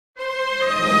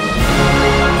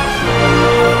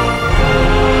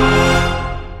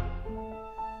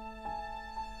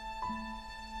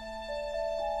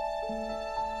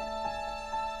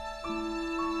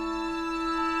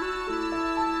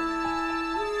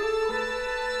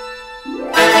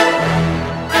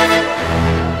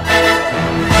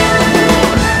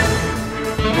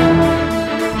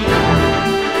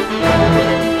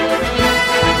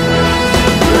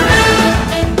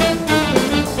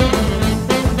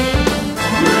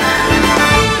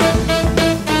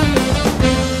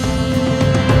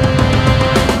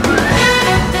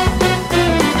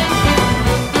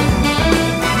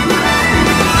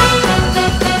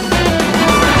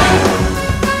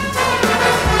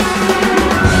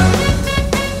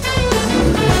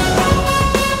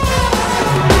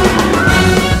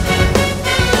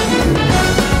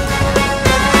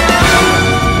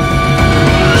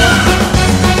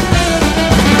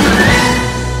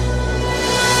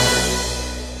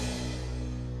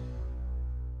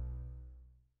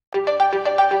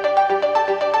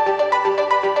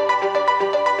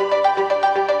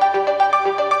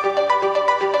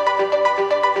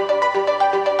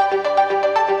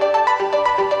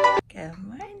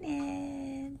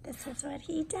That's what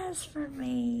he does for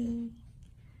me.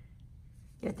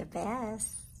 You're the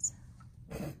best.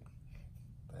 Thanks.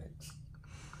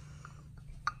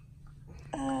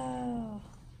 Oh.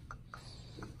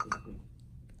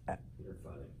 You're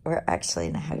funny. We're actually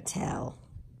in a hotel.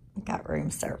 Got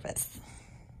room service.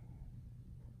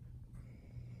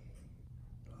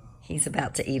 He's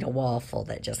about to eat a waffle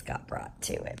that just got brought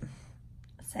to him.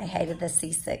 Say hey to the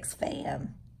C6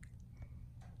 fam.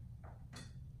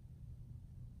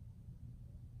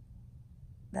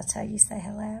 That's how you say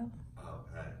hello? Oh,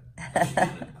 hey. I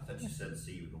thought you said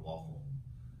see you with a waffle.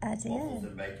 I did. Waffles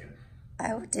and bacon.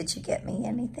 Oh, did you get me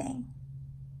anything?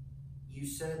 You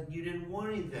said you didn't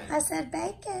want anything. I said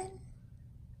bacon.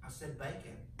 I said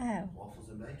bacon. Oh. Waffles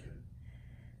and bacon.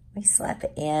 We slept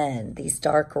in these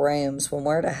dark rooms. When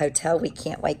we're at a hotel, we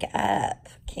can't wake up,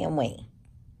 can we?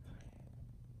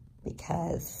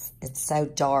 Because it's so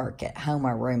dark. At home,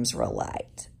 our room's real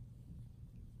light.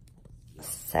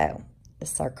 So,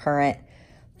 it's our current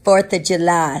 4th of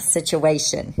July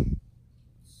situation.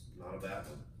 It's not a bad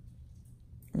one.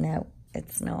 No,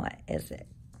 it's not, is it?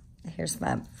 Here's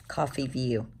my coffee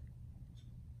view.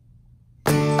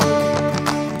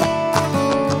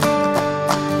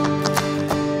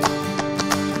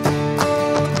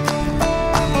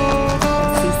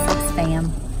 C6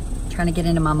 fam, trying to get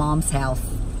into my mom's house.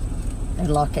 They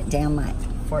lock it down like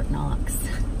Fort Knox.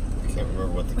 I can't remember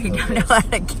what the code We don't is. know how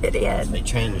to get in. They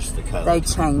changed the code. They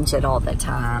change it all the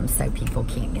time, so people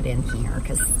can't get in here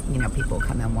because, you know, people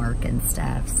come and work and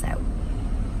stuff. So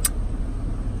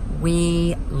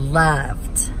we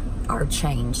loved our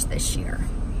change this year.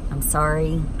 I'm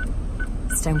sorry,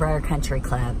 Stonebriar Country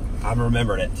Club. I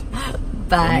remembered it.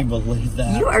 But can you believe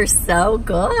that? You are so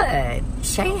good.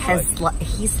 Shay has,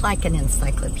 he's like an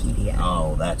encyclopedia.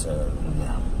 Oh, that's a...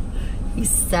 He's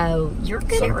so, you're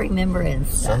good at remembering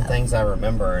stuff. Some things I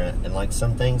remember, and like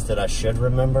some things that I should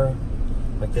remember,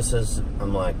 like this is,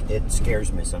 I'm like, it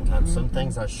scares me sometimes. Some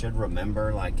things I should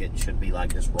remember, like it should be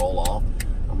like just roll off.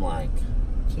 I'm like,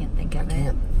 can't think of it. I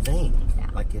can't think. Yeah.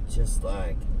 Like it's just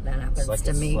like. That happens like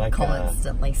to me like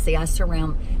constantly. See, I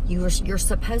surround, you're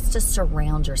supposed to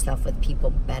surround yourself with people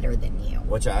better than you.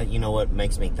 Which you know what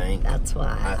makes me think? That's why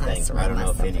I don't know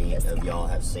if any of y'all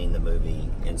have seen the movie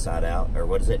Inside Out, or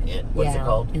what is it? What is it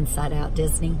called? Inside Out,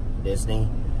 Disney. Disney,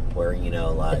 where, you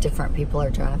know, like. The different people are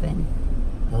driving.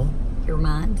 Huh? Your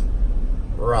mind.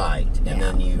 Right. Yeah, And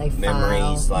then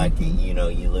memories, like, you know,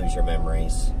 you lose your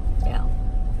memories. Yeah.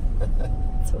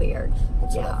 It's weird.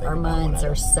 Yeah, our minds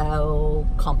are so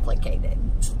complicated.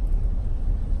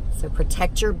 So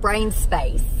protect your brain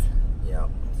space. Yeah,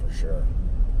 for sure.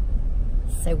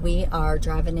 So we are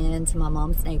driving into my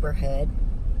mom's neighborhood,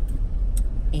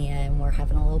 and we're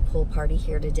having a little pool party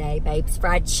here today. Babe's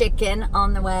fried chicken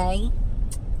on the way.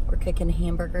 We're cooking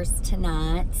hamburgers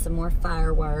tonight, some more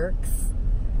fireworks.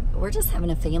 We're just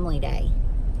having a family day.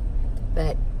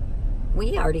 But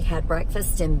we already had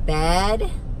breakfast in bed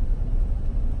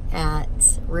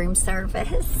at room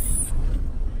service,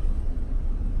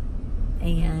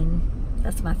 and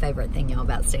that's my favorite thing, y'all,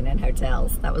 about staying in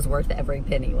hotels. That was worth every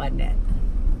penny, wasn't it?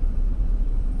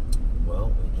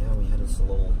 Well, yeah, we had this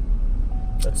little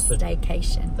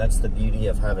staycation. That's the beauty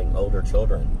of having older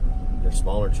children. Your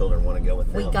smaller children want to go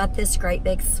with them. We got this great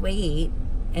big suite,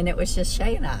 and it was just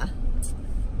Shay and I.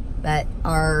 But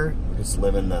our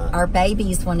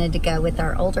babies wanted to go with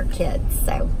our older kids,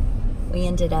 so we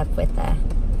ended up with a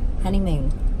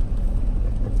honeymoon.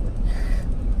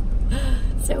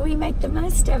 So we make the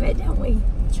most of it, don't we?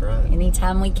 That's right.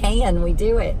 Anytime we can, we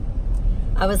do it.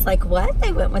 I was like, what?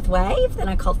 They went with Wave? Then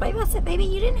I called Wave. I said, baby,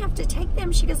 you didn't have to take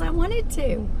them. She goes, I wanted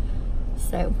to.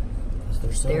 So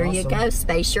there you go.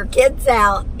 Space your kids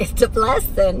out. It's a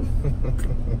blessing.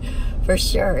 For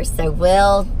sure. So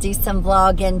we'll do some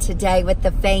vlogging today with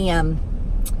the fam.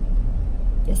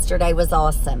 Yesterday was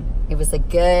awesome. It was a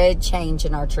good change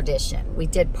in our tradition. We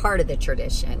did part of the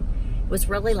tradition. It was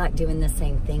really like doing the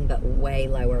same thing, but way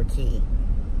lower key.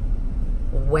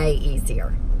 Way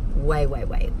easier. Way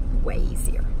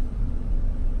easier.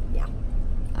 Yeah.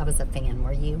 I was a fan.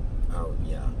 Were you? Oh,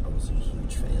 yeah. I was a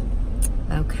huge fan.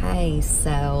 Okay,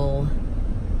 so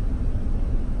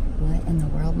what in the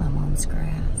world, my mom's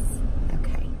grass?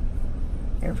 Okay.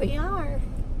 Here we are.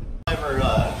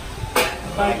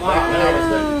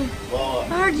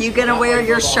 Are you going to wear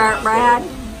your shirt, Brad?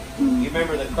 You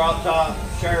remember the crop top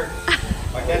shirt?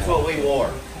 Like, that's what we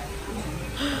wore.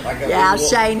 Yeah,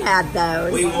 Shane had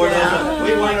those. We wore those.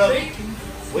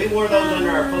 We wore those under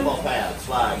our football pads.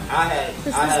 Like this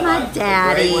is my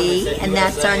daddy, and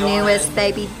that's our newest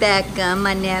baby Beckham,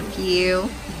 my nephew.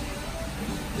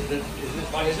 Is this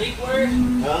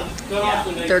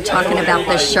They're talking about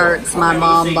the shirts my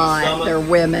mom bought. They're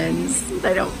women's.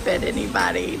 They don't fit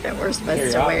anybody that we're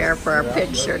supposed to wear for our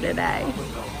picture today.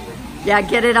 Yeah,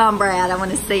 get it on, Brad. I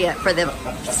want to see it for the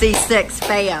C6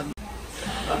 fam.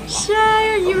 Shay,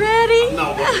 are you ready?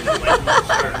 No,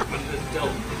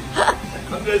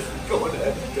 I'm just going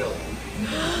ahead and tell you.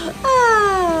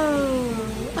 Oh.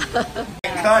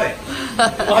 Cut it.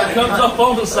 What comes up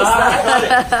on the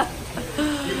side?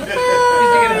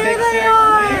 There they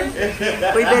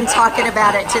are. We've been talking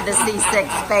about it to the C6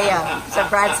 fam. So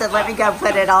Brad said, let me go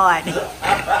put it on.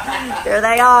 There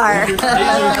they are.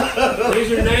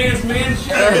 These are Nan's men's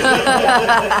shirts.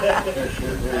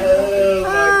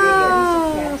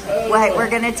 Wait, we're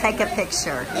going to take a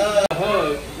picture.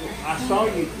 I saw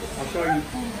you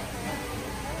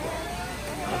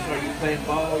playing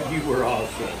ball. You were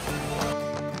awesome.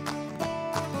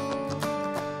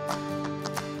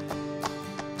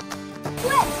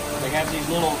 They have these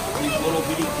little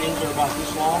bitty things that are about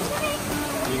this long.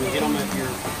 You can get them at your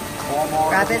Walmart.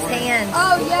 Grab his hand.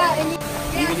 Oh, yeah. And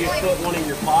You can just put one in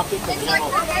your pocket. it's like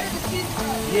the head of the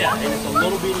toothbrush. Yeah, and it's a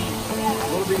little bitty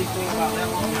thing about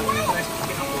that long. You put it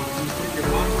in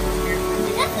your pocket here.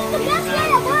 This is the best way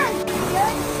to learn.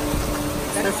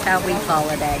 This is how we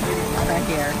holiday. Right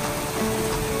here.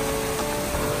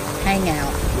 Hang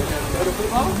out.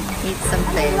 Eat some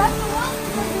food.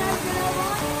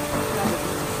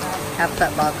 Have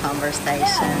football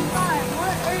conversations.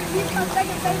 He's my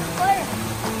second favorite player.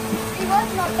 He was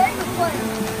my favorite player.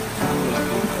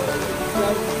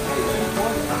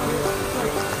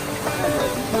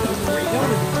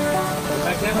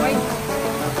 Back that way.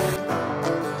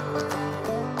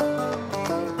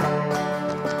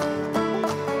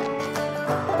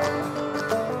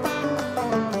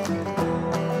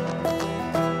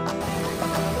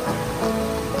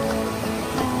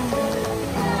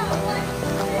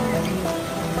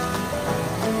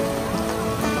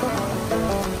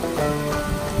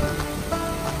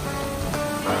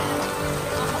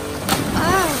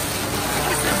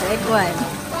 Big one.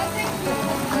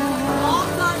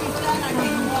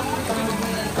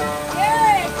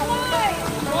 Garrett, come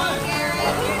on.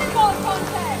 Garrett, uniform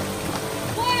contest.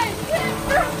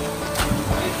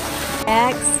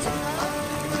 Next.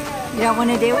 You don't want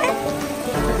to do it?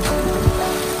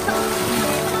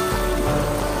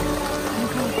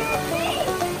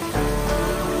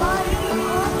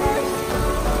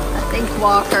 I think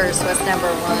Walker's was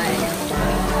number 1.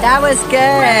 That was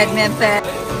good, Memphis.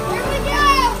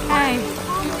 Hey.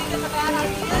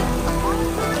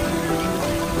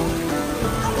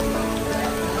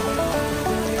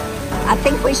 I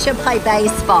think we should play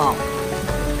baseball.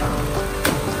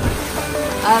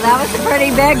 Oh, that was a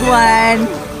pretty big one.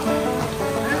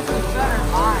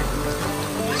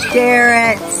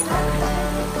 Garrett.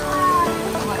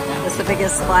 That's the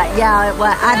biggest spot. Yeah, it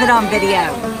was. I have it on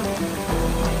video.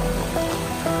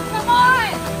 Come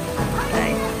on.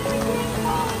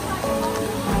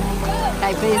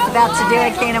 Okay, but he's about to do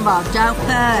a cannonball. Don't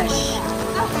push.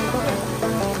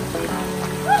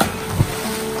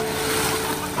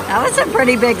 That was a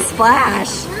pretty big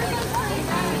splash.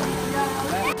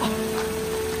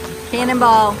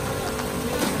 Cannonball.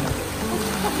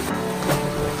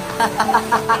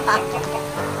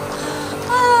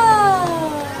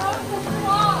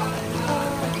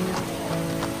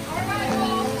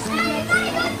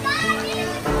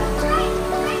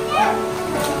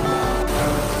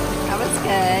 That was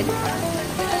good.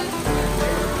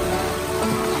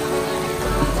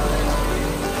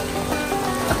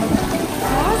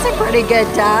 That was a pretty good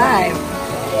dive.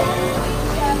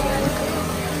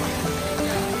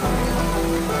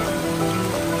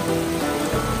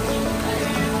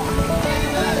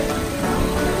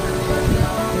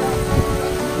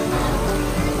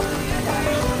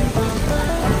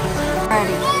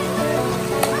 Ready.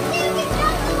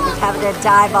 Having to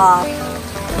dive off.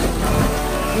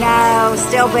 No,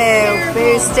 still Boo.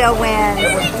 Boo still wins.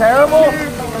 It was terrible.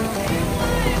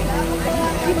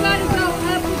 You gotta go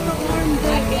up with the arm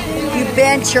back. You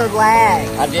bent your leg.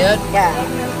 I did? Yeah.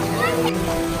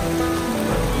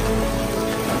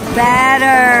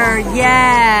 Better.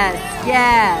 Yes.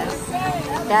 Yes.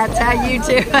 That's how you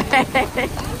do it.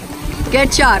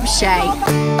 Good job, Shay.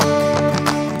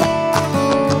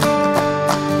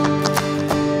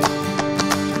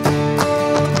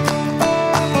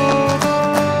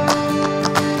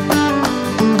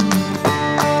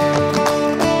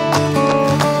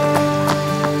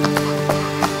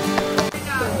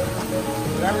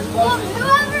 Whoever's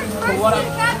first to the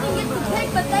captain gets the pick,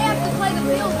 but they have to play the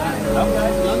field. Okay,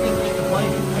 youngest get to play.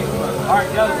 All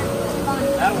right, go.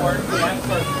 That'll work. Yeah, that's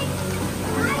perfect.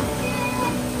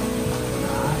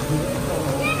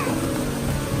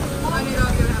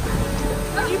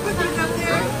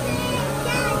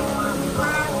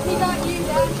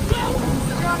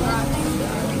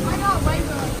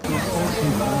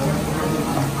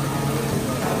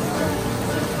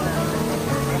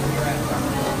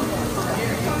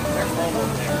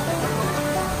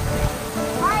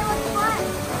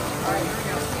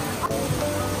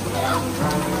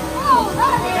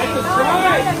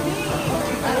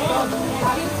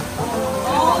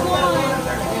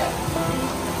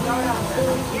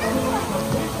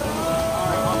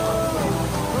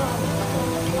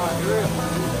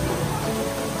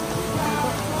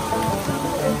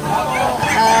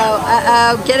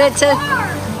 go. Get it to... 1-1.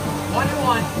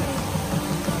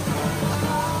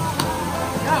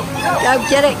 Go,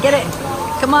 get it, get it.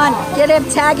 Come on, get him,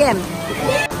 tag him.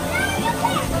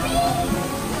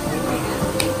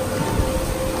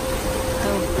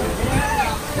 Oh,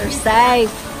 they're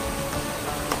safe.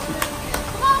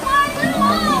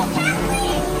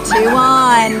 2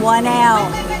 on, 1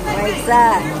 out. Waves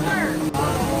up.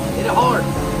 Hit it hard.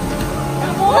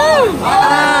 Woo! Oh,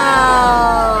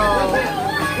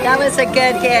 that was a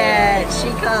good hit. She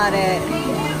caught it.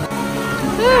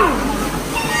 Woo.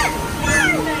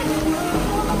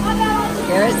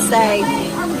 Garrett's safe.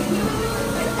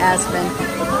 Aspen.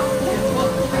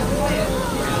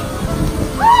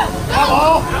 Woo!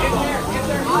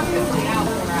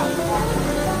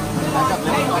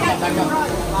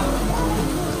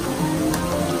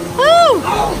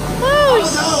 Woo!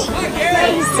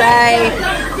 Safe.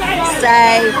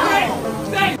 Safe.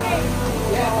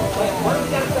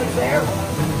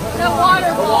 The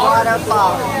waterfall.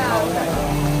 Waterfall.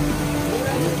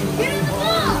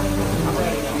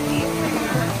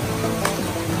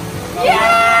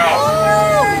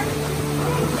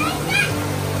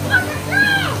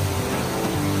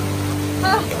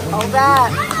 Hold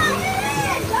up.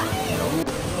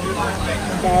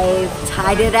 They've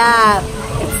tied it up.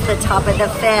 It's the top of the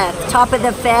 5th. Top of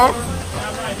the 5th.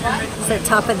 It's the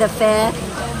top of the 5th.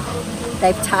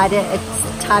 They've tied it. It's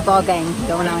a tie ball game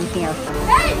going on here.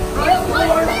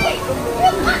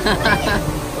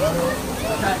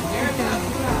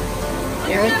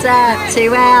 Here it's up.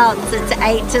 2 outs. It's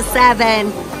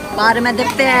 8-7. Bottom of the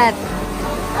 5th.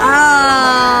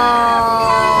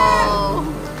 Oh!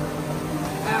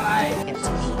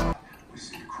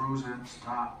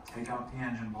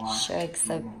 Shakes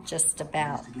have just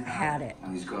about had it.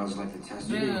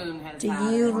 Do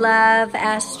you love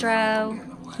Astro?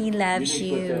 He loves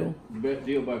you.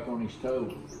 Deal back on his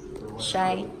toe.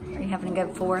 Shay, are you having a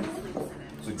good 4th?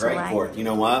 It's a great 4th. You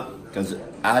know why? Because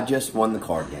I just won the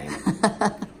card game.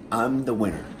 I'm the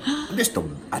winner. I just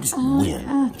win.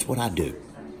 That's what I do.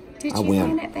 Did you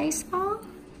win at baseball?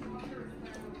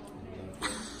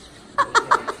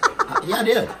 Yeah, I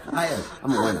did.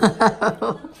 I'm a winner.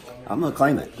 I'm going to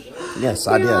claim it. Yes,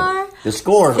 I did. The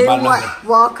score.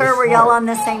 Walker, were y'all on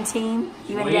the same team?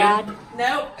 You and Dad?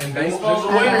 Nope. And baseball.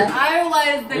 Who's the winner? I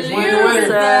was the Who's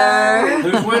loser.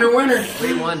 Who's winner?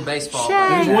 We won baseball.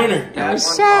 Shay. Who's winner?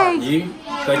 Shay. You?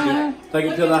 Take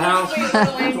it to the house?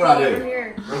 That's what I do.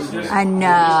 I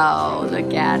know.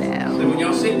 Look at him. So when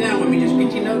y'all sit down with me, just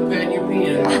get your notepad and your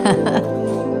pen.